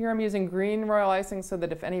 Here I'm using green royal icing so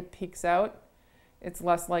that if any peeks out, it's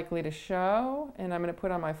less likely to show. And I'm going to put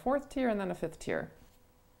on my 4th tier and then a 5th tier.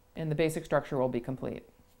 And the basic structure will be complete.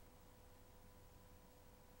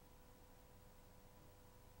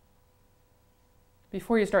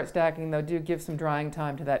 Before you start stacking, though, do give some drying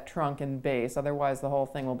time to that trunk and base, otherwise the whole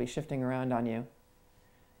thing will be shifting around on you.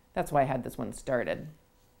 That's why I had this one started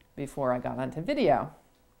before I got onto video.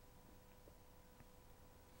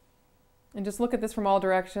 And just look at this from all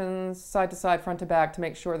directions, side to side, front to back, to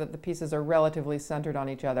make sure that the pieces are relatively centered on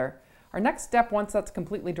each other. Our next step, once that's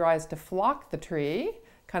completely dry, is to flock the tree,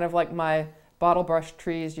 kind of like my bottle brush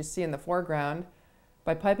trees you see in the foreground,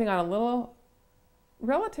 by piping on a little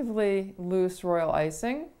relatively loose royal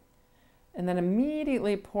icing, and then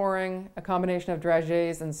immediately pouring a combination of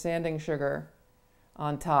dragées and sanding sugar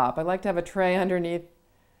on top. I like to have a tray underneath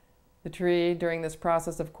the tree during this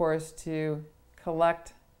process, of course, to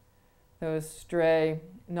collect those stray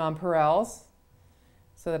nonpareils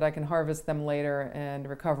so that I can harvest them later and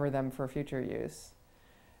recover them for future use.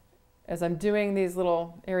 As I'm doing these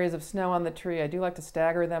little areas of snow on the tree, I do like to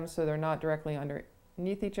stagger them so they're not directly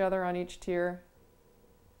underneath each other on each tier.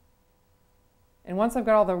 And once I've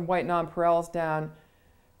got all the white nonpareils down,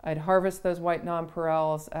 I'd harvest those white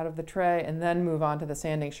nonpareils out of the tray and then move on to the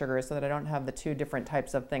sanding sugar so that I don't have the two different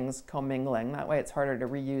types of things commingling. That way it's harder to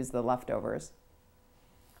reuse the leftovers.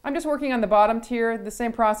 I'm just working on the bottom tier. The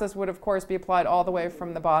same process would of course be applied all the way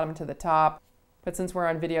from the bottom to the top. But since we're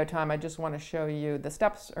on video time, I just want to show you the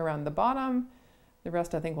steps around the bottom. The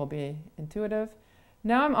rest I think will be intuitive.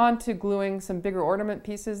 Now I'm on to gluing some bigger ornament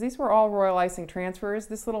pieces. These were all royal icing transfers.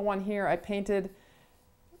 This little one here I painted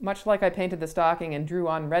much like I painted the stocking and drew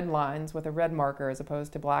on red lines with a red marker as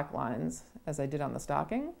opposed to black lines as I did on the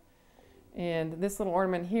stocking. And this little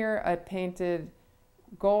ornament here, I painted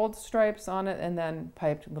gold stripes on it and then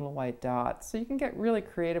piped little white dots. So you can get really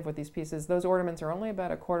creative with these pieces. Those ornaments are only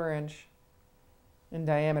about 1/4 inch in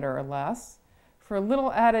diameter or less. For a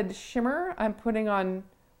little added shimmer, I'm putting on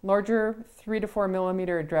larger 3 to 4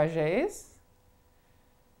 millimeter dragées.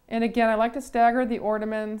 And again, I like to stagger the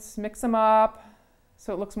ornaments, mix them up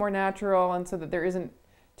so it looks more natural and so that there isn't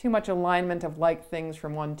too much alignment of like things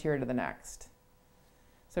from one tier to the next.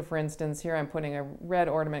 So for instance, here I'm putting a red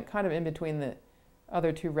ornament kind of in between the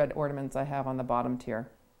other 2 red ornaments I have on the bottom tier.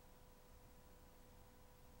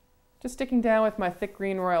 Just sticking down with my thick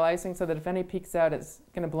green royal icing so that if any peeks out, it's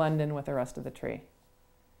going to blend in with the rest of the tree.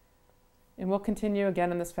 And we'll continue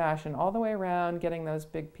again in this fashion all the way around, getting those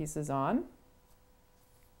big pieces on.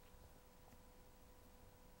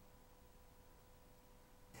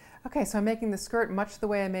 Okay, so I'm making the skirt much the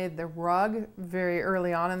way I made the rug very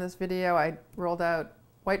early on in this video. I rolled out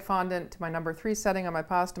white fondant to my number 3 setting on my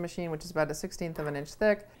pasta machine, which is about 1/16 of an inch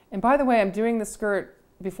thick. And by the way, I'm doing the skirt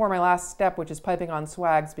before my last step, which is piping on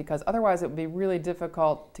swags, because otherwise it would be really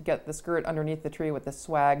difficult to get the skirt underneath the tree with the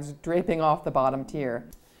swags draping off the bottom tier.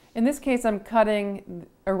 In this case, I'm cutting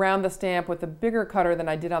around the stamp with a bigger cutter than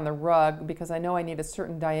I did on the rug because I know I need a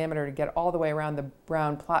certain diameter to get all the way around the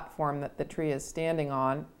brown platform that the tree is standing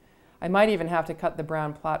on. I might even have to cut the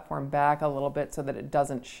brown platform back a little bit so that it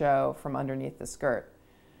doesn't show from underneath the skirt.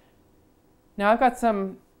 Now I've got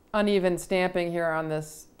some uneven stamping here on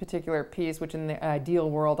this particular piece, which in the ideal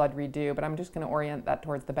world I'd redo, but I'm just going to orient that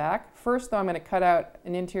towards the back. First though, I'm going to cut out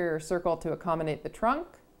an interior circle to accommodate the trunk.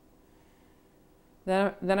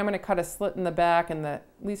 Then I'm going to cut a slit in the back in the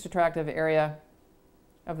least attractive area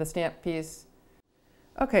of the stamp piece.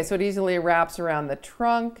 Okay, so it easily wraps around the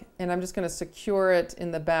trunk, and I'm just going to secure it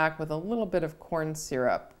in the back with a little bit of corn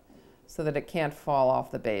syrup so that it can't fall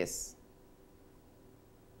off the base.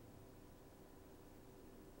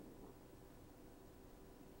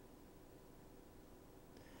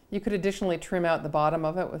 You could additionally trim out the bottom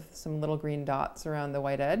of it with some little green dots around the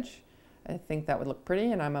white edge. I think that would look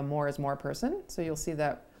pretty, and I'm a more is more person, so you'll see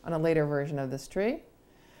that on a later version of this tree.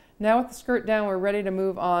 Now with the skirt down, we're ready to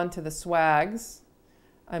move on to the swags.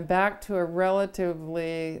 I'm back to a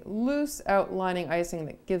relatively loose outlining icing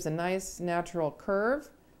that gives a nice natural curve,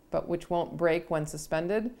 but which won't break when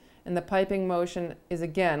suspended. And the piping motion is,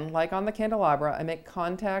 again, like on the candelabra, I make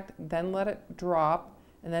contact, then let it drop,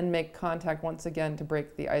 and then make contact once again to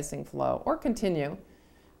break the icing flow, or continue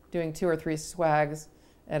doing 2 or 3 swags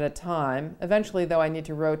at a time. Eventually, though, I need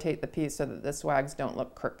to rotate the piece so that the swags don't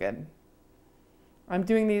look crooked. I'm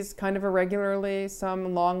doing these kind of irregularly,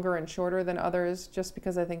 some longer and shorter than others, just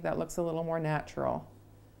because I think that looks a little more natural.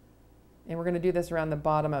 And we're going to do this around the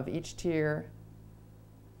bottom of each tier.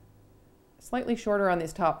 Slightly shorter on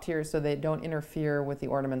these top tiers so they don't interfere with the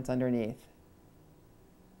ornaments underneath.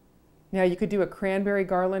 Now you could do a cranberry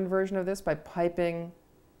garland version of this by piping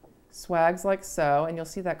swags like so, and you'll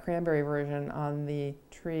see that cranberry version on the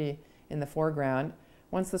tree in the foreground.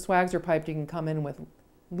 Once the swags are piped, you can come in with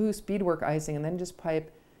loose beadwork icing and then just pipe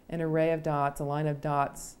an array of dots, a line of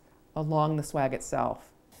dots along the swag itself.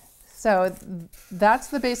 So that's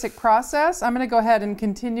the basic process. I'm going to go ahead and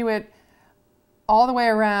continue it all the way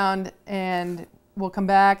around, and we'll come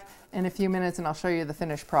back in a few minutes and I'll show you the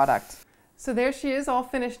finished product. So there she is, all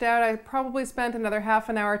finished out. I probably spent another half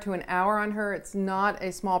an hour to an hour on her. It's not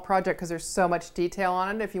a small project because there's so much detail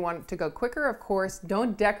on it. If you want it to go quicker, of course,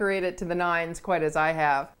 don't decorate it to the nines quite as I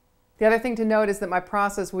have. The other thing to note is that my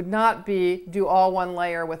process would not be do all one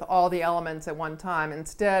layer with all the elements at one time.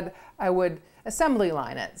 Instead, I would assembly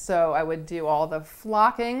line it. So I would do all the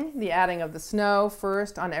flocking, the adding of the snow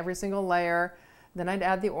first on every single layer. Then I'd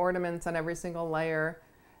add the ornaments on every single layer.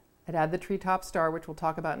 I'd add the treetop star, which we'll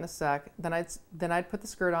talk about in a sec. Then I'd put the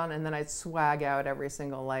skirt on, and then I'd swag out every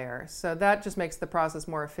single layer. So that just makes the process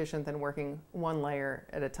more efficient than working one layer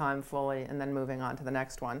at a time fully and then moving on to the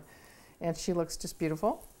next one. And she looks just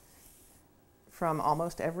beautiful from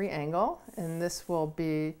almost every angle. And this will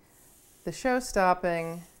be the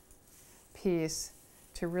show-stopping piece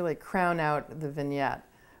to really crown out the vignette.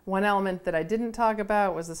 One element that I didn't talk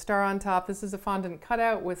about was the star on top. This is a fondant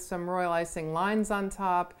cutout with some royal icing lines on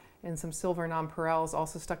top and some silver nonpareils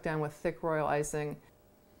also stuck down with thick royal icing.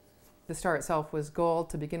 The star itself was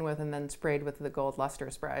gold to begin with and then sprayed with the gold luster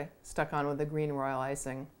spray, stuck on with the green royal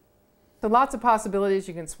icing. So lots of possibilities.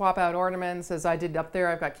 You can swap out ornaments, as I did up there.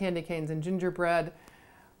 I've got candy canes and gingerbread.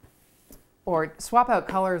 Or swap out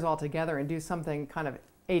colors altogether and do something kind of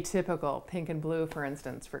atypical, pink and blue, for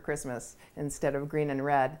instance, for Christmas instead of green and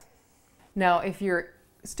red. Now, if you're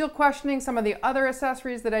still questioning some of the other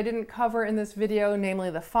accessories that I didn't cover in this video,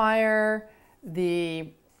 namely the fire,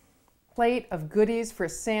 the plate of goodies for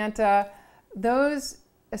Santa. Those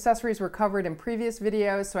accessories were covered in previous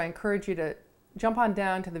videos, so I encourage you to jump on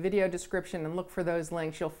down to the video description and look for those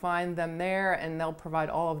links. You'll find them there and they'll provide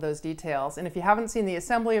all of those details. And if you haven't seen the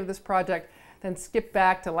assembly of this project, then skip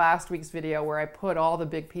back to last week's video where I put all the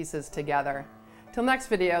big pieces together. Till next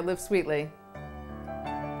video, live sweetly.